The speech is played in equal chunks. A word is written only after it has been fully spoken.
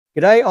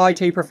G'day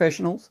IT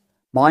professionals,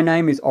 my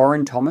name is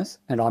Oren Thomas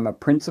and I'm a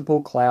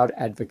Principal Cloud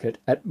Advocate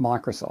at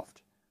Microsoft.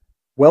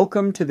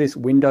 Welcome to this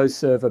Windows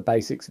Server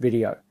Basics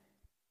video.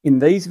 In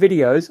these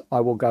videos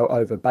I will go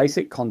over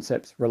basic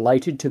concepts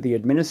related to the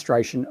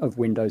administration of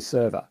Windows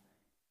Server.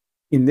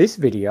 In this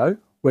video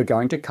we're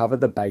going to cover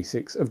the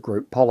basics of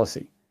group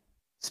policy.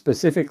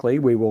 Specifically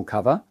we will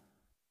cover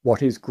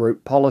what is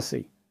group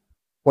policy,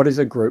 what is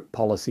a group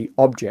policy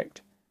object,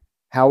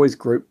 how is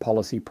group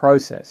policy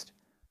processed,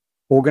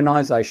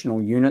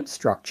 organizational unit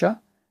structure,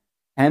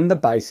 and the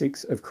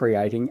basics of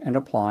creating and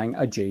applying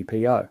a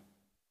GPO.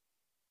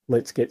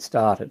 Let's get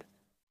started.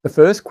 The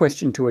first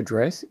question to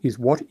address is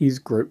what is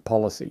group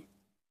policy?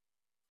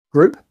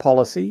 Group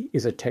policy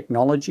is a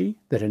technology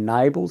that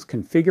enables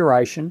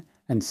configuration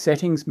and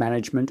settings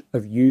management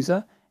of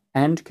user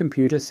and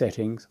computer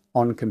settings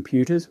on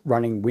computers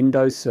running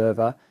Windows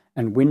Server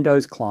and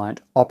Windows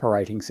Client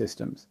operating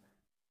systems.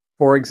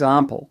 For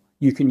example,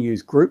 you can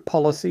use group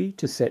policy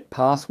to set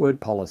password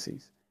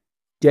policies,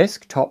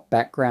 desktop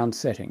background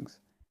settings,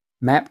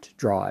 mapped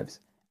drives,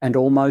 and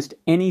almost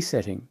any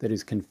setting that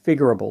is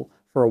configurable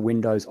for a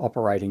Windows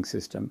operating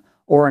system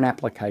or an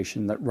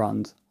application that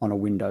runs on a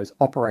Windows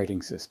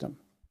operating system.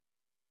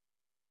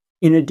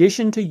 In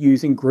addition to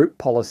using group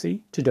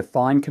policy to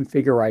define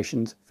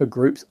configurations for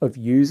groups of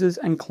users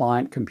and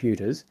client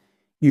computers,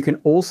 you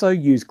can also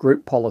use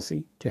group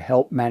policy to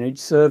help manage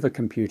server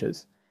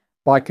computers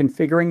by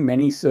configuring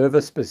many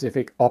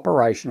server-specific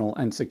operational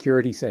and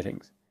security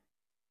settings.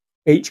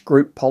 Each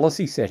group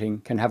policy setting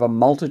can have a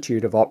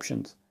multitude of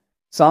options.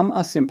 Some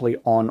are simply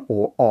on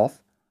or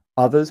off,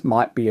 others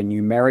might be a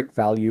numeric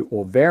value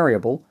or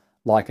variable,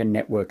 like a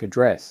network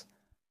address.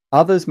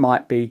 Others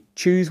might be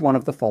choose one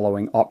of the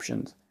following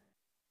options.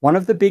 One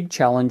of the big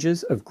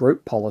challenges of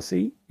group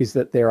policy is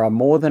that there are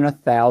more than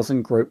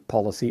 1,000 group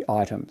policy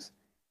items.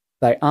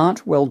 They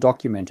aren't well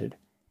documented,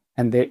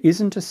 and there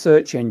isn't a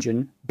search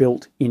engine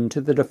built into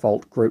the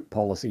default group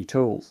policy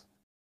tools.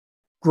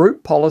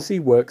 Group policy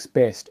works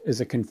best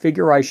as a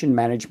configuration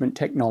management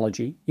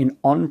technology in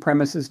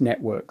on-premises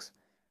networks,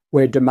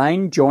 where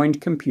domain-joined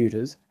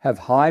computers have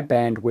high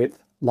bandwidth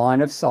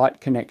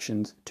line-of-sight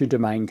connections to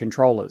domain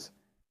controllers.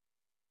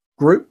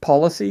 Group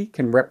policy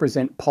can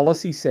represent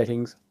policy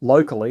settings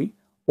locally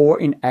or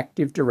in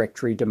Active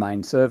Directory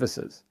domain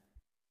services.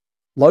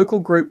 Local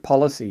group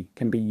policy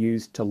can be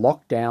used to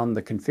lock down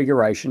the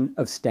configuration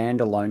of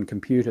standalone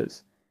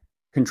computers,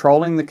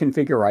 controlling the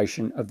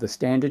configuration of the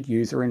standard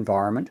user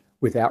environment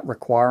without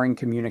requiring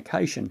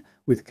communication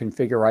with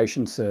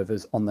configuration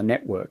servers on the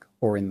network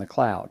or in the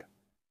cloud.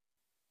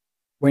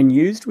 When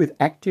used with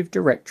Active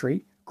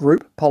Directory,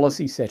 group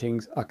policy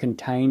settings are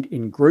contained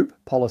in group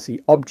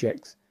policy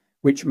objects,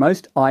 which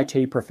most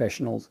IT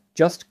professionals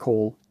just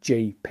call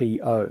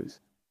GPOs.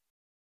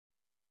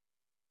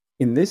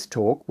 In this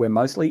talk, we're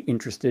mostly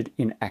interested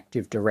in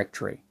Active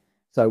Directory,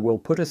 so we'll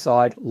put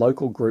aside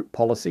local group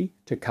policy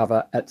to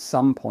cover at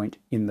some point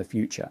in the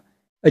future.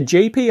 A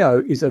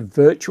GPO is a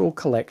virtual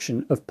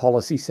collection of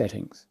policy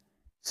settings,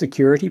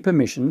 security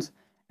permissions,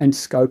 and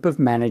scope of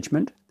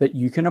management that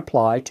you can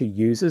apply to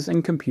users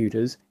and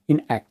computers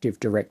in Active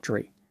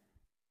Directory.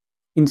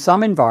 In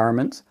some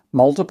environments,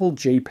 multiple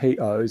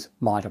GPOs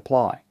might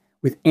apply,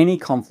 with any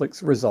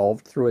conflicts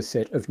resolved through a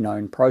set of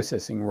known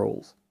processing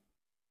rules.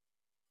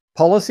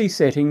 Policy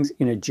settings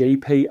in a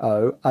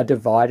GPO are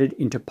divided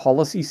into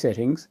policy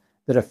settings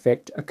that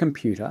affect a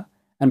computer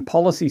and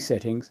policy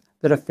settings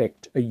that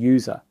affect a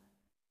user.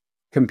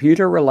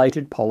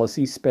 Computer-related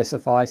policies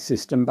specify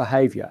system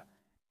behavior,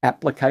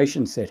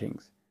 application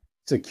settings,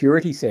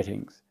 security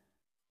settings,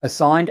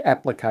 assigned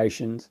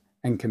applications,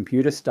 and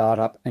computer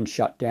startup and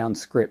shutdown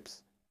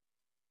scripts.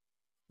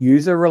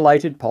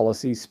 User-related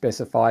policies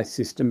specify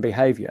system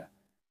behavior,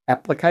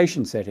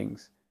 application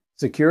settings,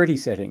 security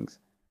settings,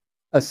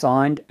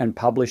 assigned and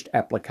published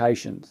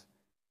applications,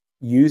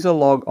 user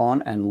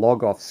log-on and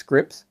log-off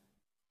scripts,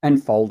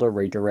 and folder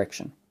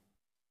redirection.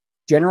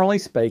 Generally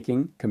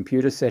speaking,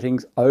 computer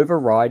settings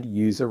override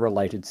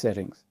user-related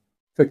settings.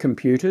 For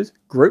computers,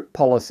 group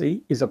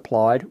policy is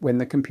applied when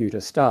the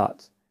computer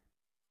starts.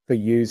 For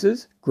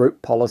users,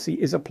 group policy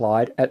is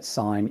applied at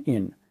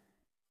sign-in.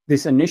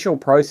 This initial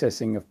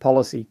processing of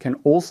policy can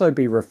also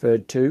be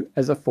referred to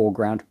as a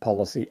foreground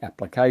policy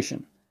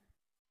application.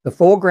 The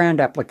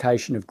foreground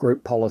application of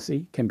group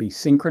policy can be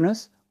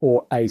synchronous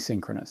or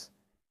asynchronous.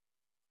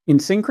 In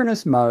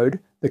synchronous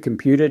mode, the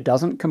computer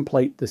doesn't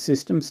complete the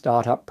system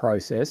startup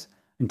process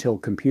until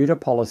computer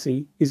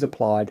policy is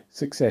applied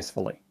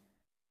successfully.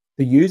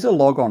 The user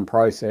logon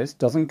process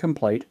doesn't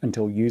complete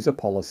until user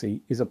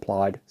policy is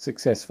applied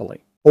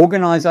successfully.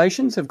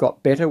 Organizations have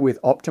got better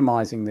with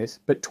optimizing this,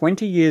 but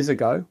 20 years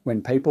ago,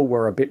 when people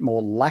were a bit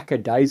more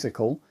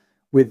lackadaisical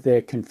with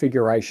their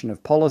configuration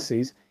of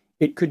policies,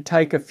 it could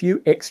take a few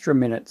extra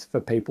minutes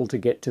for people to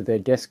get to their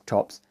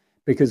desktops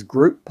because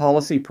group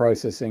policy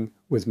processing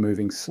was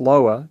moving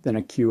slower than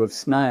a queue of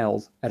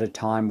snails at a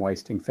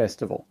time-wasting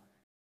festival.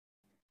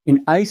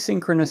 In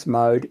asynchronous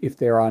mode, if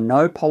there are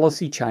no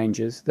policy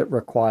changes that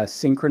require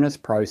synchronous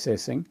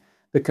processing,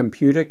 the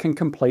computer can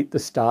complete the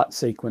start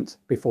sequence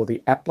before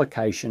the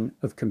application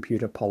of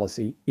computer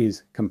policy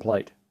is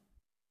complete.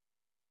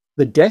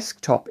 The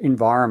desktop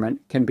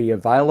environment can be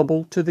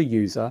available to the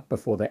user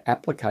before the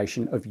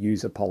application of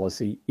user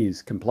policy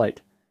is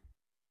complete.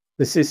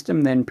 The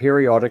system then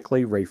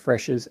periodically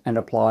refreshes and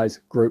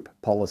applies group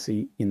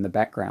policy in the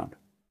background.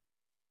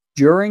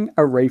 During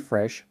a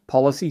refresh,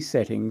 policy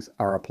settings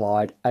are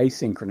applied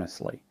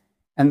asynchronously,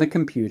 and the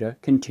computer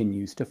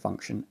continues to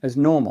function as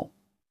normal.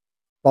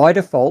 By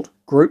default,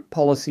 group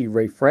policy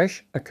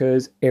refresh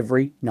occurs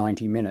every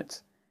 90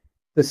 minutes.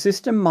 The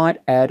system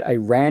might add a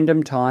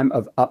random time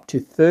of up to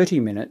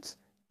 30 minutes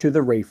to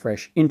the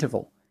refresh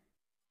interval.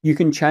 You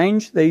can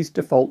change these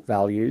default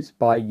values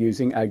by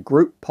using a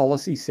group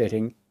policy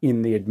setting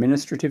in the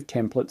Administrative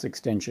Templates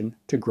extension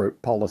to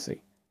Group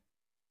Policy.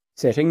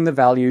 Setting the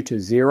value to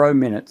 0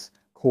 minutes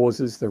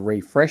causes the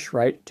refresh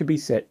rate to be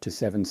set to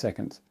 7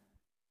 seconds.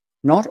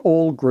 Not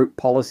all group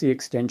policy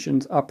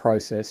extensions are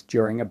processed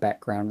during a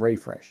background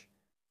refresh.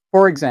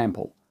 For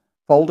example,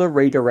 folder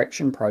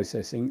redirection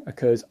processing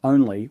occurs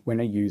only when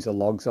a user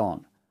logs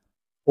on.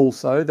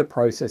 Also, the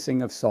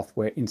processing of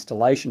software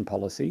installation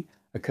policy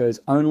occurs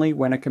only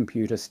when a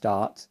computer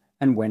starts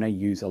and when a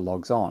user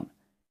logs on.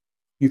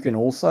 You can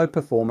also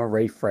perform a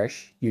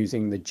refresh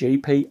using the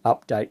gp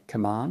update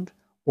command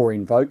or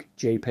invoke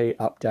gp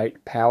update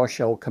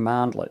PowerShell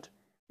commandlet.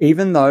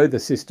 Even though the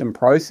system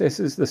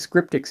processes the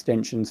script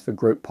extensions for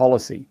group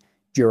policy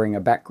during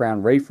a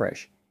background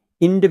refresh,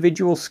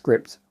 individual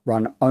scripts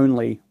run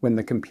only when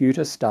the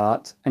computer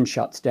starts and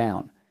shuts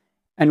down,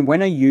 and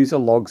when a user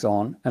logs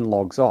on and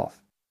logs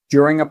off.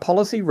 During a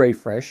policy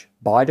refresh,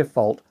 by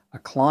default, a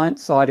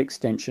client-side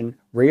extension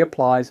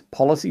reapplies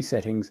policy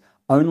settings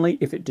only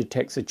if it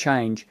detects a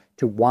change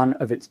to one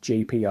of its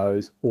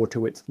GPOs or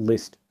to its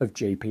list of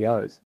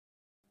GPOs.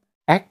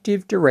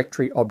 Active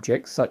Directory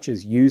objects such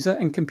as user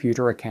and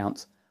computer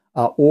accounts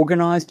are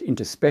organized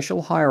into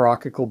special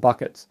hierarchical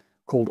buckets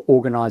called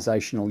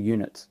organizational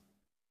units.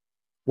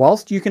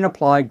 Whilst you can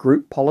apply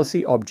group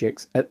policy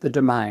objects at the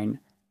domain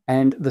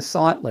and the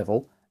site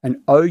level,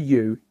 an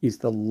OU is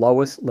the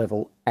lowest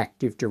level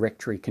Active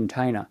Directory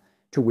container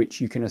to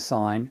which you can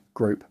assign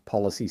group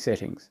policy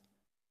settings.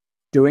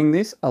 Doing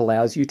this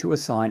allows you to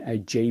assign a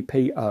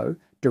GPO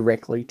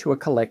directly to a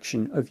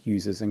collection of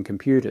users and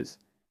computers.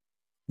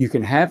 You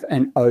can have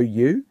an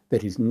OU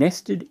that is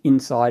nested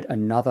inside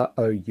another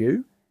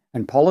OU,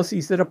 and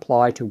policies that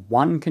apply to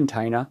one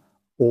container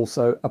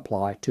also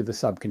apply to the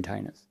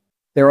subcontainers.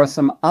 There are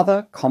some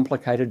other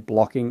complicated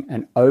blocking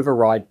and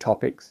override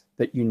topics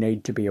that you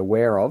need to be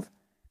aware of,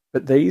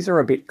 but these are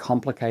a bit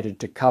complicated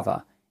to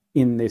cover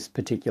in this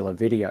particular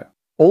video.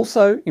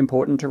 Also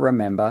important to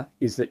remember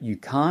is that you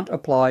can't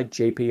apply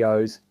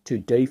GPOs to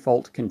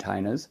default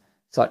containers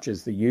such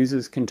as the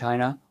user's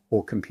container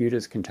or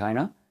computer's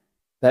container.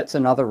 That's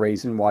another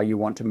reason why you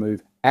want to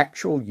move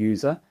actual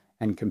user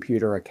and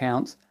computer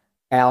accounts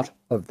out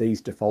of these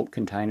default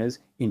containers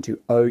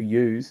into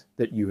OUs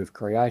that you have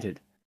created.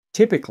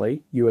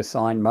 Typically, you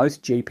assign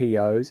most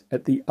GPOs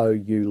at the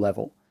OU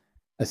level.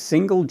 A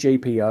single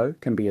GPO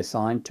can be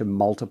assigned to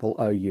multiple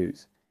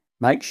OUs.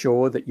 Make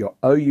sure that your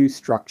OU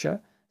structure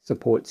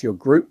supports your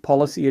group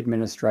policy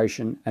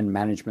administration and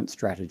management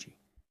strategy.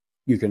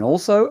 You can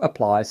also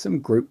apply some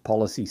group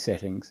policy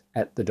settings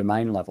at the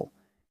domain level.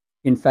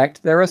 In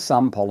fact, there are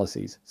some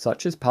policies,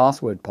 such as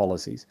password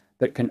policies,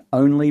 that can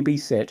only be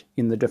set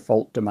in the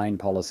default domain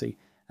policy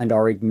and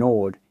are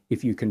ignored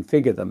if you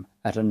configure them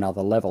at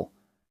another level.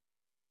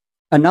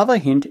 Another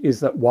hint is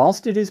that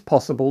whilst it is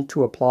possible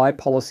to apply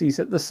policies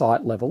at the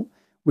site level,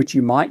 which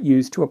you might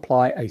use to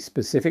apply a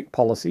specific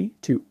policy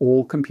to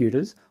all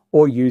computers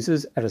or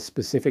users at a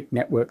specific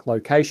network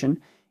location,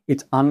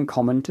 it's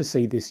uncommon to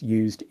see this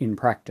used in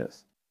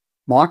practice.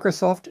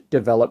 Microsoft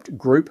developed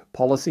group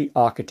policy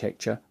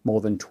architecture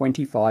more than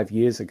 25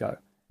 years ago.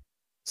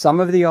 Some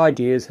of the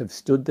ideas have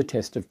stood the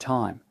test of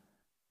time.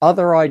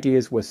 Other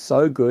ideas were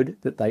so good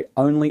that they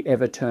only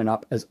ever turn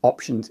up as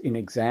options in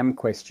exam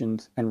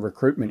questions and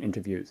recruitment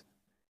interviews.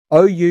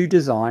 OU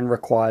design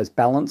requires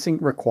balancing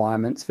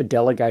requirements for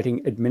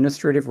delegating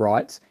administrative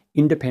rights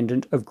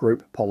independent of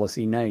group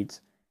policy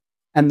needs,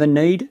 and the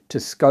need to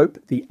scope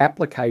the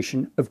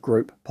application of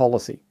group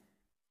policy.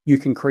 You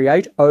can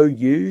create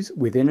OUs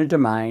within a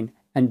domain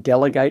and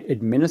delegate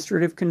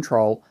administrative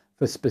control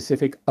for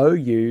specific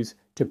OUs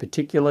to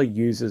particular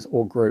users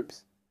or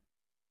groups.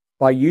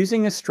 By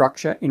using a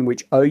structure in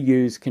which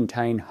OUs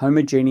contain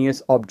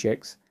homogeneous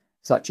objects,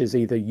 such as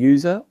either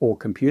user or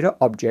computer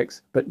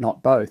objects but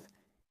not both,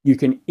 you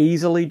can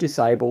easily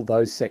disable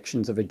those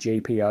sections of a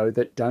GPO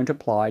that don't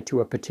apply to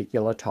a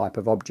particular type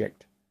of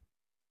object.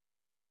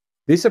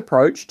 This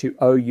approach to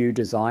OU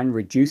design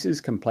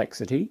reduces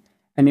complexity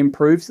and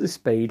improves the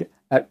speed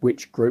at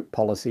which group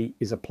policy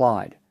is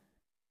applied.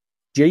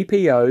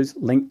 GPOs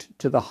linked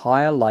to the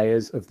higher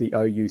layers of the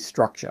OU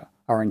structure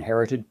are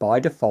inherited by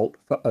default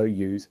for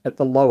OUs at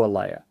the lower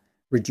layer,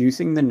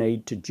 reducing the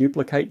need to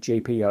duplicate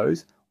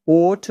GPOs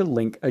or to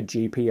link a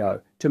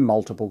GPO to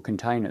multiple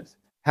containers.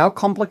 How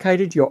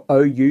complicated your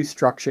OU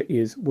structure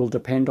is will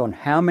depend on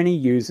how many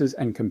users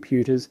and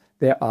computers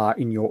there are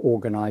in your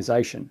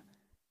organization.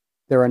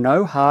 There are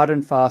no hard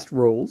and fast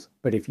rules,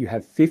 but if you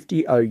have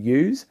 50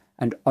 OUs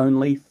and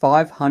only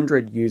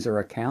 500 user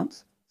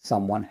accounts,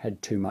 someone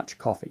had too much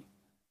coffee.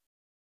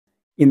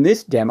 In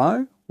this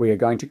demo, we are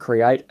going to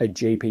create a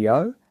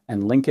GPO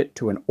and link it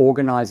to an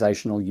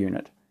organizational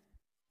unit.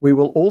 We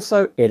will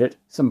also edit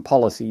some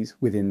policies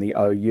within the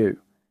OU.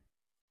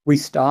 We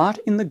start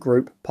in the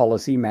Group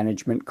Policy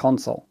Management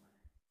console.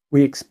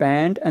 We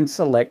expand and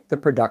select the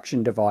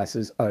Production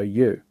Devices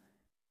OU.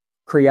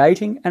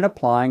 Creating and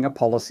applying a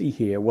policy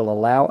here will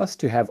allow us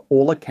to have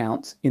all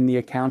accounts in the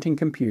accounting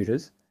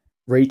computers,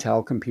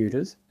 retail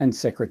computers, and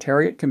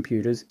secretariat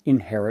computers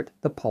inherit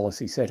the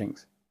policy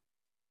settings.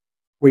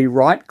 We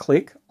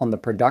right-click on the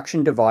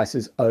Production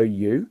Devices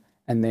OU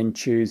and then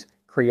choose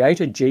Create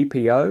a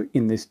GPO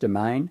in this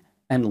domain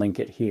and link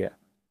it here.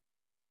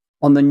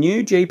 On the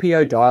new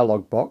GPO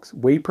dialog box,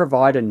 we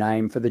provide a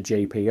name for the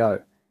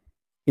GPO.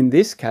 In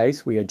this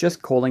case, we are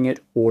just calling it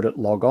Audit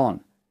Log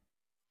On.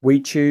 We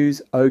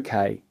choose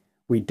OK.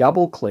 We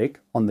double-click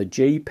on the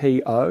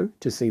GPO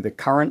to see the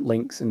current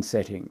links and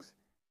settings.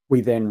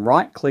 We then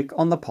right-click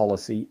on the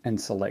policy and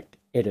select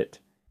Edit.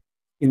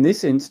 In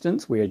this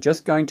instance, we are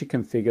just going to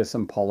configure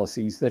some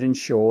policies that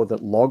ensure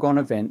that log-on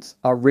events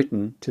are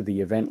written to the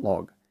event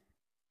log.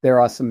 There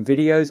are some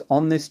videos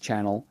on this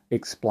channel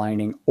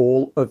explaining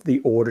all of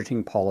the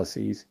auditing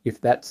policies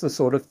if that's the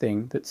sort of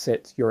thing that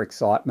sets your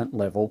excitement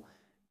level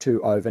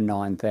to over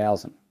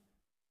 9,000.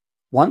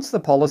 Once the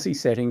policy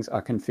settings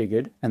are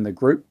configured and the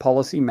Group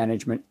Policy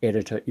Management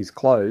Editor is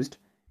closed,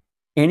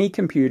 any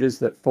computers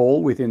that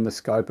fall within the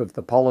scope of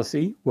the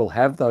policy will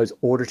have those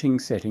auditing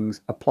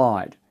settings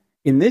applied.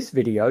 In this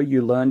video,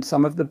 you learned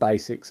some of the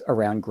basics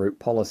around group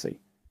policy.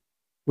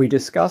 We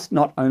discussed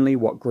not only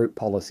what group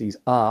policies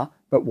are,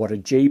 but what a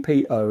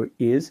GPO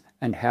is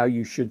and how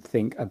you should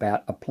think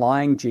about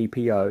applying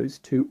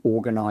GPOs to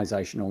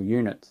organizational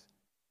units.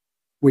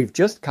 We've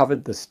just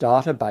covered the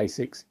starter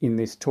basics in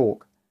this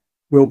talk.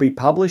 We'll be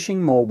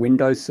publishing more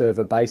Windows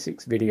Server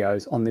Basics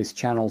videos on this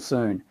channel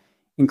soon,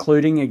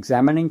 including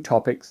examining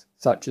topics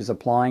such as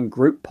applying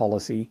group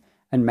policy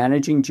and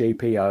managing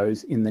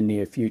GPOs in the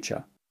near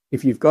future.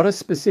 If you've got a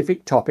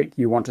specific topic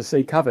you want to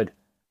see covered,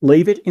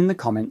 leave it in the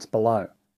comments below.